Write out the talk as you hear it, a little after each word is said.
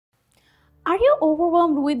Are you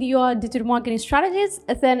overwhelmed with your digital marketing strategies?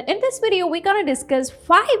 Then in this video, we're gonna discuss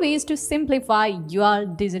 5 ways to simplify your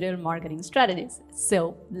digital marketing strategies.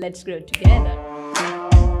 So let's grow together.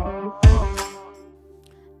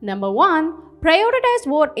 Number 1, prioritize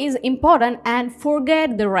what is important and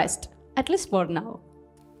forget the rest, at least for now.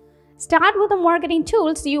 Start with the marketing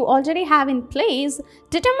tools you already have in place.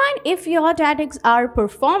 Determine if your tactics are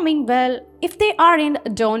performing well. If they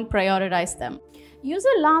aren't, don't prioritize them. Use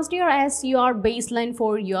the last year as your baseline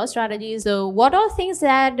for your strategies. So what all things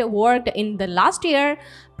that worked in the last year,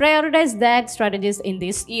 prioritize that strategies in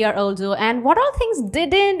this year also. And what all things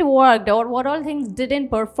didn't work or what all things didn't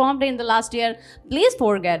perform in the last year, please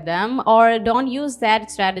forget them or don't use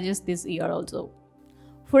that strategies this year also.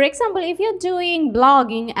 For example, if you're doing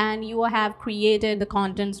blogging and you have created the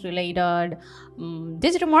contents related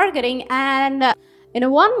digital marketing and in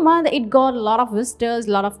 1 month it got a lot of visitors,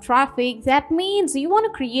 a lot of traffic, that means you want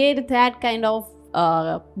to create that kind of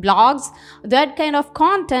blogs, that kind of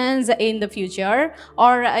contents in the future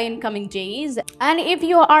or in coming days. And if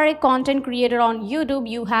you are a content creator on YouTube,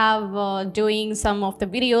 you have doing some of the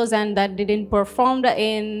videos and that didn't perform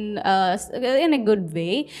in a good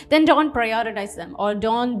way, then don't prioritize them or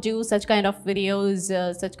don't do such kind of videos,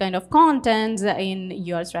 such kind of contents in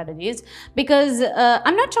your strategies. Because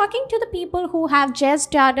I'm not talking to the people who have just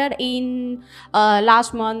started in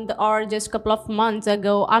last month or just a couple of months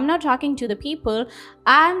ago. I'm not talking to the people.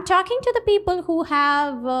 I'm talking to the people who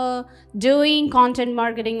have doing content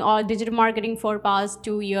marketing or digital marketing for past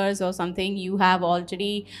 2 years or something. You have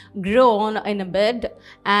already grown in a bit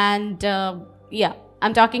and yeah,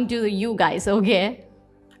 I'm talking to you guys, okay?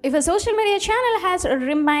 If a social media channel has a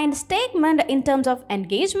remained stagnant in terms of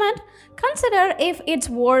engagement, consider if it's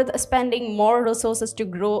worth spending more resources to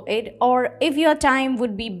grow it or if your time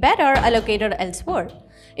would be better allocated elsewhere.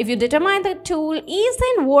 If you determine the tool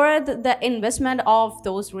isn't worth the investment of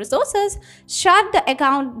those resources, shut the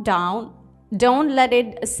account down. Don't let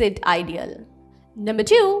it sit idle. Number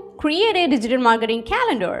 2, create a digital marketing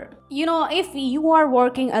calendar. You know, if you are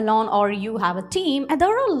working alone or you have a team, and there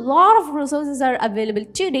are a lot of resources are available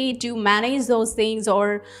today to manage those things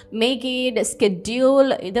or make it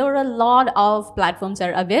schedule. There are a lot of platforms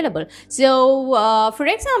are available. So, for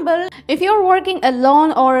example, if you're working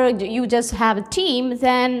alone or you just have a team,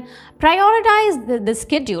 then prioritize the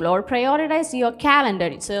schedule or prioritize your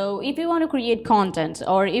calendar. So, if you want to create content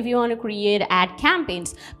or if you want to create ad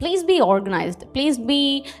campaigns, please be organized. Please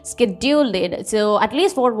be scheduled it. So, at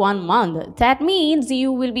least for 1 month. That means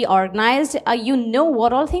you will be organized. You know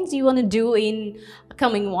what all things you want to do in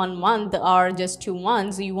coming 1 month or just 2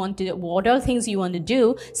 months. You want to what all things you want to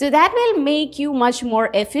do. So that will make you much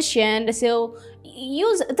more efficient. So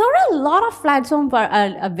there are a lot of platforms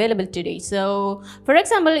are available today. So for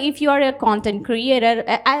example, if you are a content creator,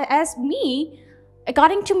 as me,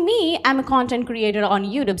 according to me, I'm a content creator on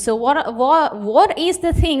YouTube. So what is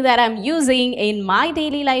the thing that I'm using in my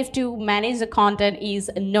daily life to manage the content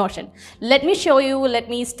is Notion. Let me show you. Let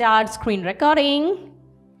me start screen recording.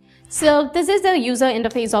 So this is the user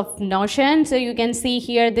interface of Notion. So you can see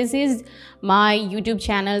here, this is my YouTube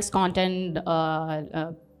channel's content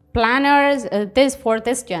planners, this for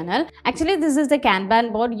this channel. Actually, this is the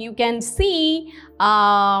Kanban board. You can see,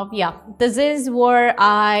 yeah, this is where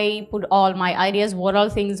I put all my ideas, what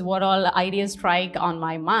all ideas strike on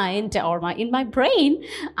my mind or in my brain.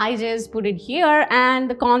 I just put it here, and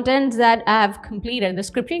the content that I have completed, the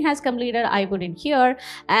scripting has completed, I put it here,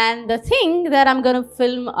 and the thing that I'm gonna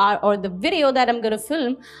film or the video that I'm gonna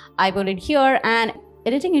film, I put it here, and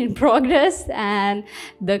editing in progress and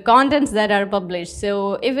the contents that are published.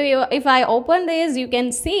 So if I open this, you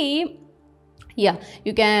can see, yeah,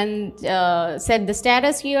 you can set the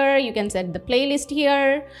status here, you can set the playlist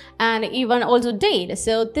here, and even also date.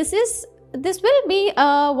 So this will be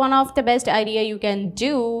one of the best idea you can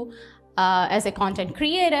do as a content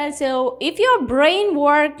creator. So if your brain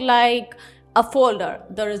work like a folder,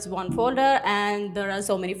 there is one folder and there are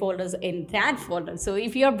so many folders in that folder. So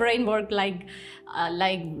if your brain work like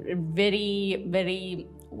very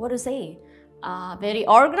what to say, very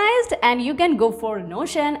organized, and you can go for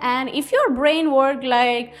Notion. And if your brain work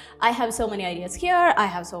like I have so many ideas here, I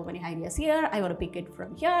have so many ideas here, I want to pick it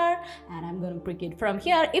from here and I'm going to pick it from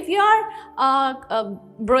here. If your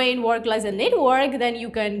brain work like a network, then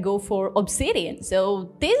you can go for Obsidian.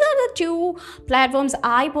 So these are the 2 platforms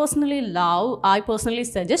I personally love. I personally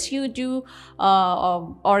suggest you to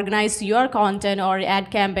organize your content or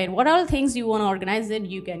ad campaign. What all things you want to organize it,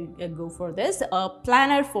 you can go for this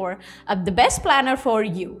planner for the best planner for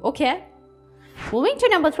you. Okay, moving to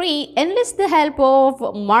number 3, enlist the help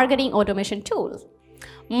of marketing automation tools.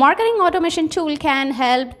 Marketing automation tool can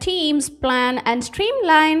help teams plan and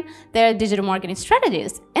streamline their digital marketing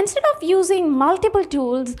strategies. Instead of using multiple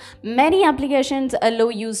tools, many applications allow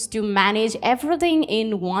you to manage everything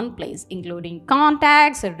in one place, including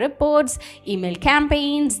contacts, reports, email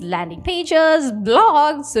campaigns, landing pages,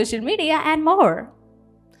 blogs, social media, and more.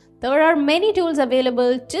 There are many tools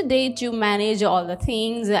available today to manage all the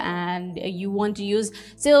things and you want to use.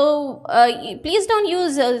 So please don't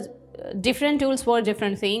use different tools for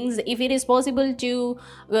different things. If it is possible to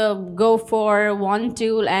go for one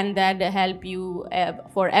tool and that help you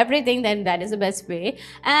for everything, then that is the best way.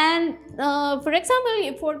 And for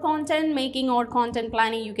example, for content making or content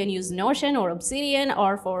planning, you can use Notion or Obsidian,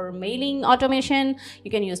 or for mailing automation, you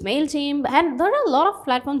can use MailChimp, and there are a lot of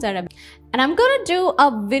platforms that are. And I'm gonna do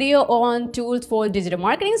a video on tools for digital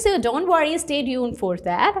marketing, so don't worry, stay tuned for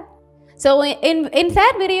that. So in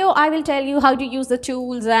that video, I will tell you how to use the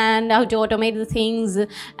tools and how to automate the things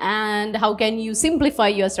and how can you simplify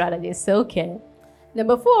your strategies. Okay.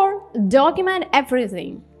 Number 4, document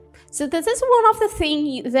everything. So this is one of the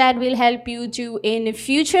things that will help you to in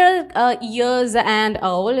future years and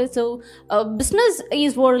all. So business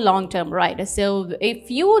is for long term, right? So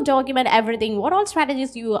if you document everything, what all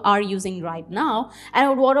strategies you are using right now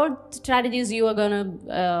and what all strategies you are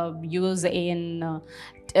gonna use in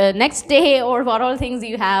next day, or what all things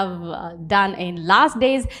you have done in last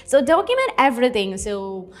days. So document everything.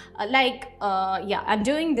 So yeah, I'm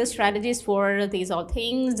doing these strategies for these all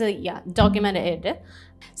things. Yeah, document it.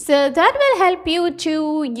 So that will help you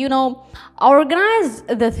to organize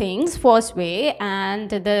the things first way,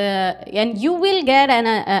 and you will get an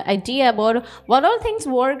idea about what all things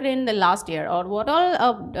worked in the last year, or what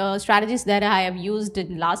all strategies that I have used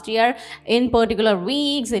in last year in particular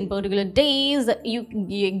weeks, in particular days.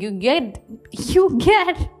 You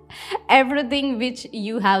get everything which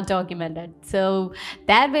you have documented. So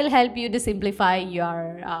that will help you to simplify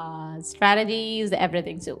your strategies,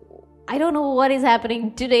 everything. So I don't know what is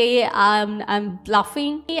happening today. I'm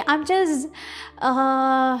bluffing. I'm just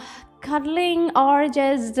cuddling, or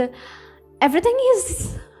just everything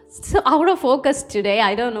is so out of focus today.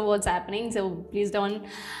 I don't know what's happening. So please don't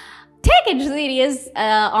take it serious.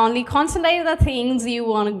 Only concentrate on the things you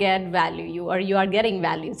want to get value, you are getting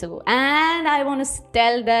value. So, and I want to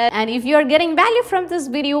tell that, and if you are getting value from this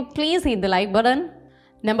video, please hit the like button.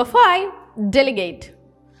 Number 5, delegate.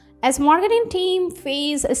 As marketing team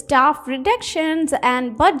face staff reductions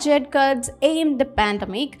and budget cuts amid the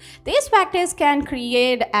pandemic, these factors can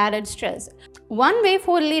create added stress. One way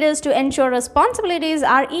for leaders to ensure responsibilities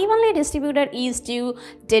are evenly distributed is to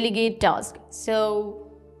delegate tasks. So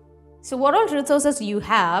what all resources you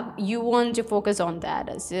have, you want to focus on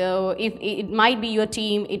that. So if it might be your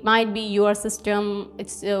team, it might be your system.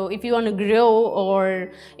 So if you want to grow,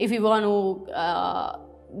 or if you want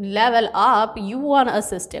to level up, you want a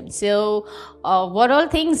system. So what all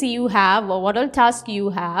things you have, or what all tasks you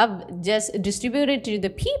have, just distribute it to the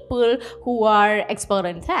people who are expert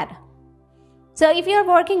in that. So if you are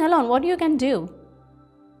working alone, what you can do?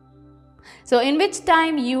 So in which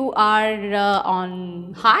time you are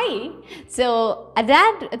on high, so at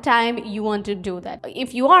that time you want to do that.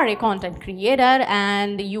 If you are a content creator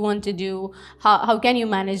and you want to do, how can you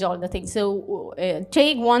manage all the things? So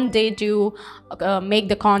take one day to make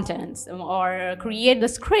the contents or create the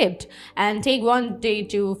script, and take one day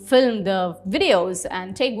to film the videos,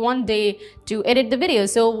 and take one day to edit the videos.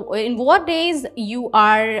 So in what days you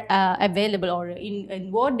are available, or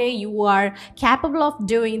in what day you are capable of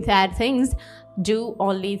doing that things, do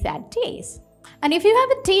only that days. And if you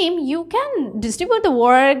have a team, you can distribute the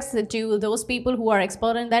works to those people who are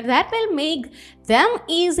expert in that. That will make them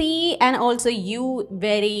easy, and also you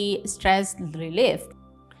very stress relief.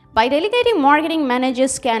 By delegating, marketing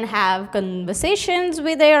managers can have conversations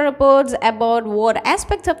with their reports about what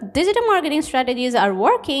aspects of digital marketing strategies are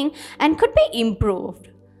working and could be improved.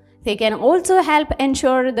 They can also help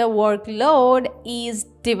ensure the workload is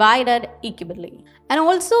divided equitably. And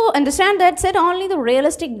also understand that set only the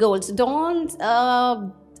realistic goals. Don't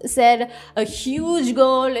set a huge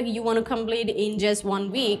goal like you want to complete in just 1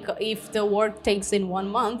 week. If the work takes in 1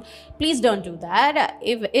 month, please don't do that.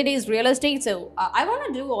 If it is realistic, so I want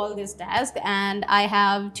to do all this task and I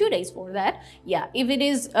have 2 days for that. Yeah, if it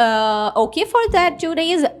is okay for that 2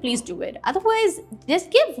 days, please do it. Otherwise,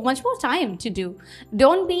 just give much more time to do.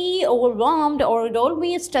 Don't be overwhelmed or don't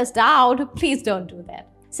be stressed out. Please don't do that.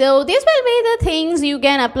 So these will be the things you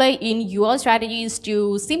can apply in your strategies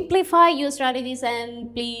to simplify your strategies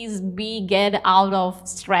and please get out of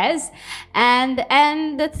stress. And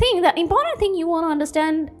the important thing you want to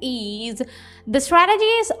understand is the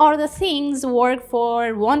strategies or the things work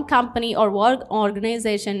for one company or work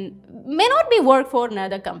organization may not be work for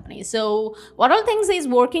another company. So what all things is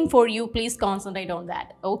working for you, please concentrate on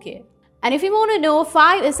that. Okay. And if you want to know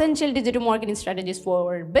 5 essential digital marketing strategies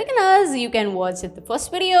for beginners, you can watch the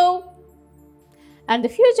first video. And the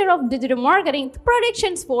future of digital marketing, the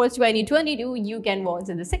predictions for 2022, you can watch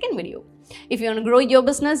in the second video. If you want to grow your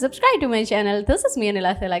business, subscribe to my channel. This is me,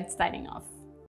 Anila Select, signing off.